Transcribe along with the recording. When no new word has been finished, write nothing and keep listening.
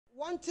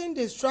Wanton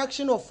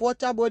destruction of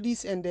water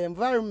bodies and the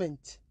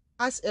environment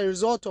as a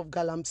result of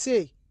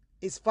Galamsey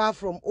is far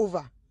from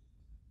over.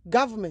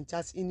 Government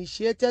has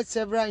initiated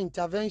several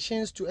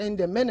interventions to end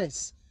the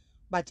menace,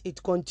 but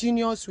it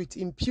continues with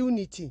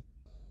impunity.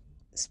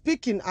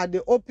 Speaking at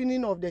the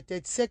opening of the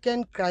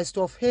 32nd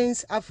Christoph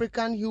Heinz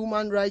African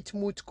Human Rights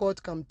Moot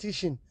Court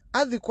competition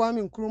at the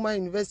Kwame Nkrumah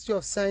University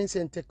of Science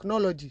and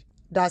Technology,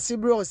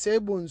 Daasebre Osei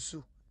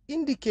Bonsu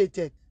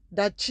indicated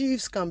that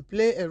chiefs can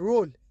play a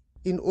role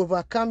in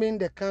overcoming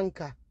the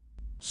canker.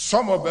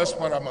 Some of us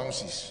Paramount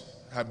Chiefs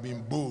have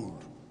been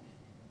bold,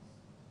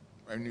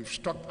 and we've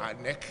stuck our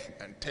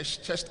neck and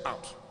chest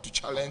out to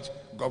challenge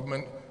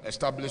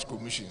government-established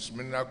commissions,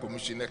 mineral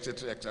commission,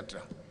 etc.,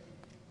 etc.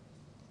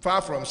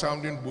 Far from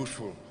sounding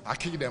boastful, I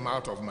kick them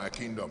out of my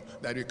kingdom,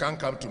 that you can't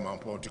come to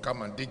Mampong to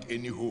come and dig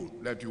any hole,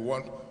 that you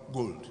want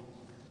gold.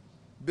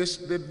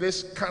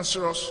 This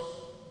cancerous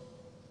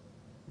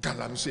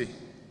Galamsey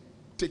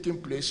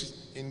taking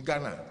place in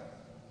Ghana,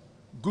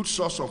 good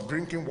source of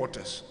drinking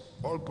waters,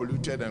 all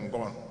polluted and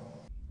gone.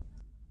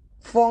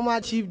 Former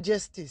Chief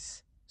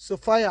Justice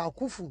Sophia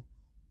Akufu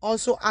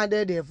also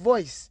added a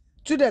voice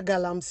to the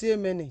Galamsey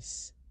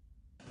menace.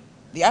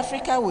 The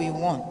Africa we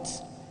want,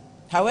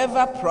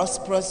 however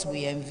prosperous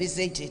we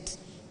envisage it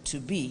to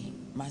be,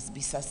 must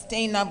be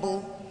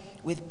sustainable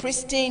with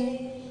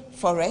pristine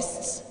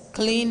forests,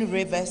 clean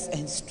rivers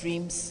and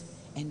streams,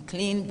 and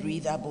clean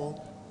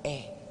breathable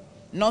air,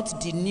 not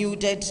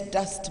denuded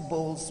dust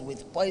bowls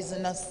with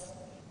poisonous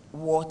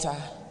water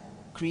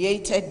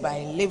created by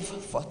live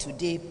for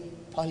today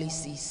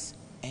policies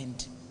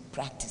and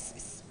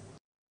practices.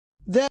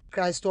 The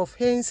Christoph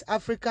Heinz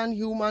African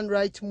Human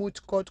Rights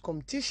Moot Court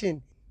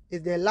competition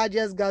is the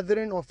largest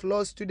gathering of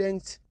law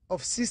students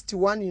of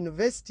 61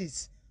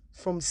 universities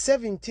from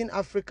 17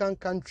 African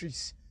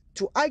countries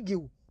to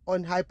argue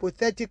on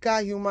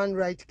hypothetical human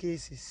rights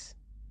cases.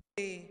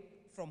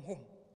 From home.